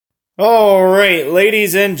Alright,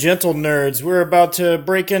 ladies and gentle nerds, we're about to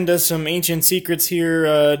break into some ancient secrets here,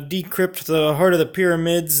 decrypt the heart of the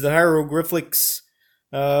pyramids, the hieroglyphics.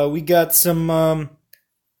 We got some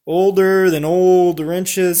older than old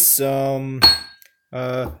wrenches. We've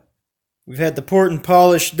had the port and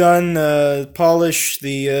polish done, polish,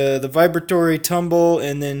 the vibratory tumble,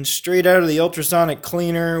 and then straight out of the ultrasonic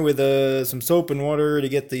cleaner with some soap and water to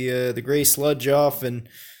get the gray sludge off, and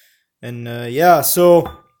yeah,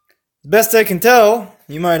 so best I can tell,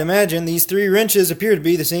 you might imagine, these three wrenches appear to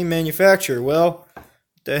be the same manufacturer. Well, what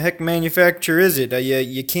the heck manufacturer is it?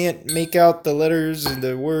 You can't make out the letters and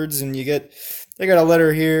the words, and they got a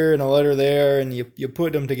letter here and a letter there, and you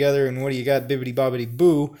put them together, and what do you got? Bibbidi bobbidi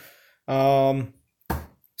boo.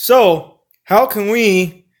 So, how can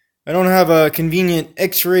I don't have a convenient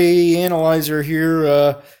x-ray analyzer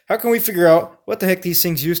here, how can we figure out what the heck these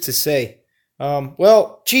things used to say?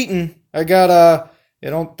 Well, cheating. I got yeah,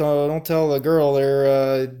 don't tell the girl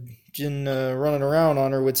there, Jin, running around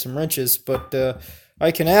on her with some wrenches, but I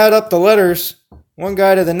can add up the letters, one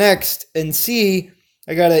guy to the next, and see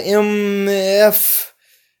I got a MF,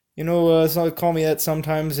 so call me that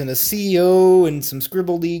sometimes, and a CO, and some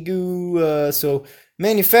scribble-dee-goo, so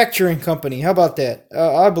manufacturing company, how about that?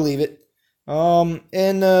 I believe it.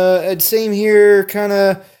 And same here,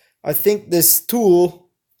 kinda, I think this tool,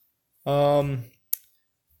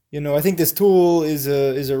 I think this tool is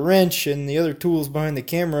a wrench, and the other tool's behind the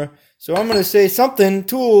camera. So I'm gonna say something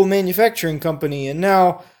tool manufacturing company, and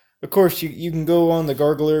now, of course, you can go on the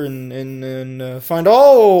Gargler and find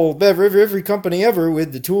every company ever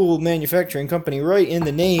with the tool manufacturing company right in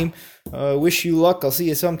the name. Wish you luck. I'll see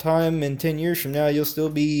you sometime in 10 years from now. You'll still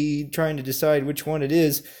be trying to decide which one it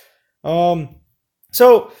is.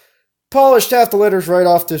 So polished half the letters right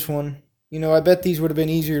off this one. I bet these would have been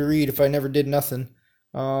easier to read if I never did nothing.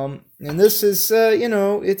 And this is,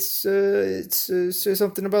 it's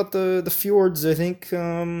something about the fjords, I think.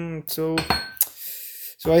 So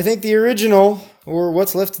I think the original, or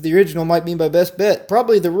what's left of the original, might be my best bet.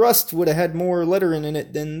 Probably the rust would have had more lettering in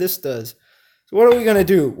it than this does. So what are we gonna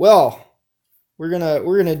do? Well, we're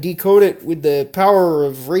gonna decode it with the power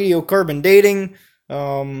of radiocarbon dating.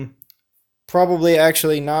 Probably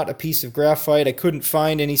actually not a piece of graphite. I couldn't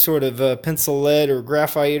find any sort of pencil lead or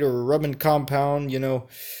graphite or rubbing compound. The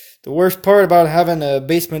worst part about having a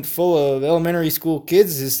basement full of elementary school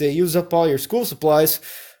kids is they use up all your school supplies,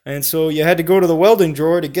 and so you had to go to the welding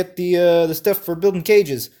drawer to get the stuff for building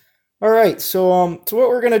cages. All right, so what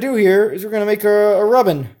we're gonna do here is we're gonna make a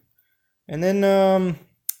rubbin, and then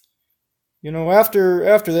after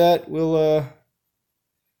that we'll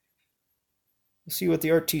see what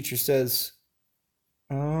the art teacher says.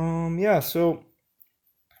 Yeah, so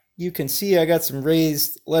you can see I got some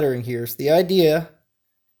raised lettering here. So the idea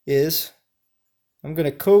is I'm going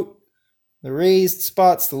to coat the raised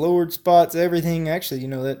spots, the lowered spots, everything. Actually,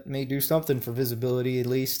 that may do something for visibility at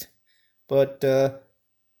least. But I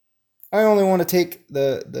only want to take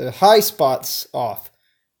the high spots off.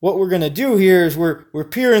 What we're going to do here is we're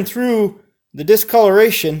peering through the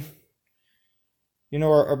discoloration.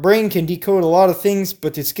 Our brain can decode a lot of things,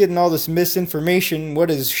 but it's getting all this misinformation, what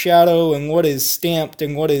is shadow and what is stamped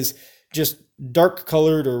and what is just dark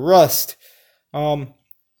colored or rust. So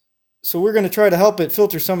we're going to try to help it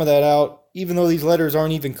filter some of that out, even though these letters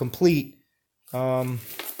aren't even complete. The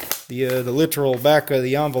literal back of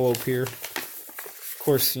the envelope here. Of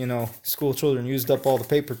course, school children used up all the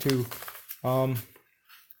paper too.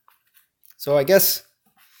 So I guess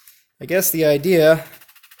the idea,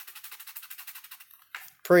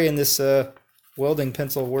 praying this welding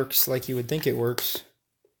pencil works like you would think it works.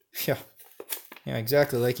 Yeah,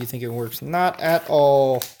 exactly like you think it works. Not at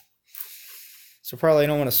all. So probably I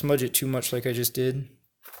don't want to smudge it too much like I just did.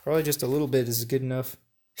 Probably just a little bit is good enough.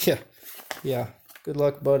 Yeah. Good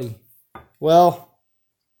luck, buddy. Well,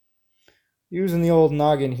 using the old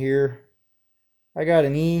noggin here, I got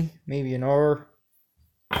an E, maybe an R,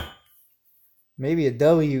 maybe a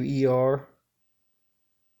W-E-R.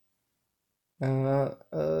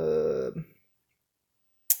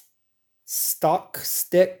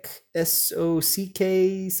 Stick,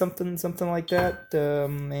 S-O-C-K, something like that,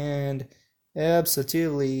 and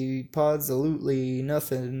absolutely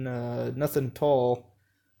nothing tall.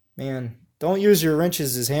 Man, don't use your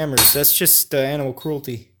wrenches as hammers. That's just animal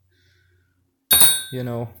cruelty.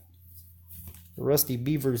 The rusty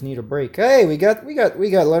beavers need a break. Hey, we got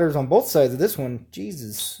letters on both sides of this one.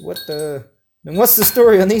 Jesus, what's the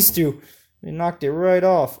story on these two? They knocked it right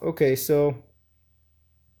off. Okay, so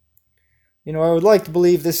You know, I would like to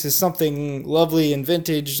believe this is something lovely and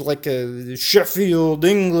vintage, like a Sheffield,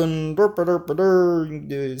 England,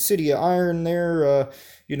 the city of iron there,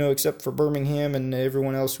 you know, except for Birmingham and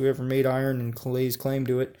everyone else who ever made iron and lays claim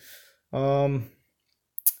to it. And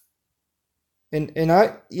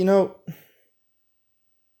I, you know,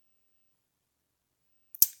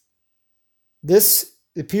 this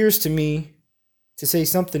appears to me to say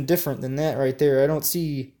something different than that right there. I don't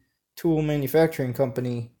see tool manufacturing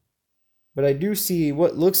company, but I do see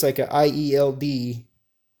what looks like a IELD,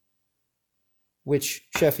 which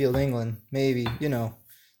Sheffield, England, maybe, you know.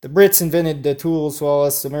 The Brits invented the tools while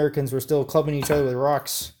us Americans were still clubbing each other with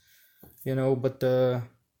rocks, you know, but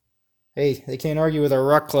hey, they can't argue with our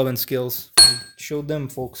rock clubbing skills. We showed them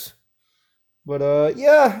folks. But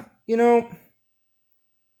yeah, you know,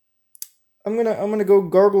 I'm gonna go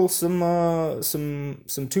gargle some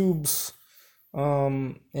tubes.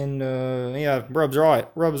 And yeah, rubs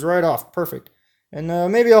right off, perfect. And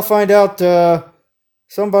maybe I'll find out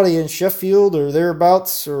somebody in Sheffield or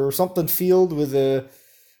thereabouts or something field with a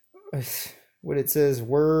what it says.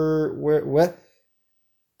 Where what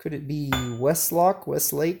could it be? Westlock,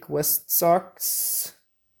 Westlake, West Sox,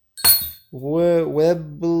 Webley.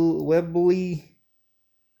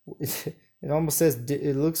 It almost says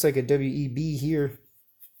it looks like a WEB here.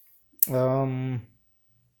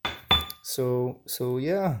 So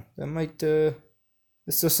yeah, that might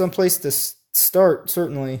it's just some place to start,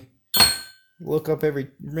 certainly. Look up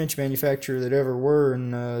every wrench manufacturer that ever were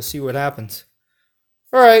and see what happens.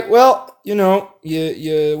 All right, well, you know,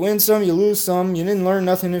 you win some, you lose some. You didn't learn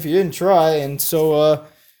nothing if you didn't try, and so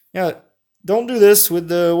yeah, don't do this with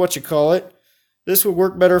the whatchamacallit. This would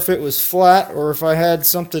work better if it was flat, or if I had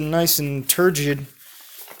something nice and turgid.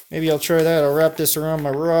 Maybe I'll try that. I'll wrap this around my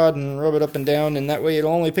rod and rub it up and down, and that way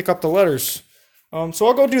it'll only pick up the letters. So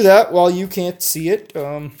I'll go do that while you can't see it.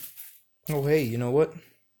 Oh, hey, you know what?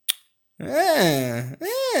 I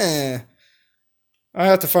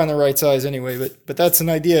have to find the right size anyway, but that's an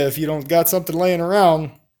idea. If you don't got something laying around,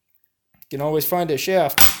 you can always find a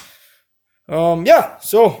shaft. Yeah,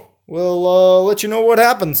 so we'll let you know what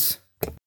happens.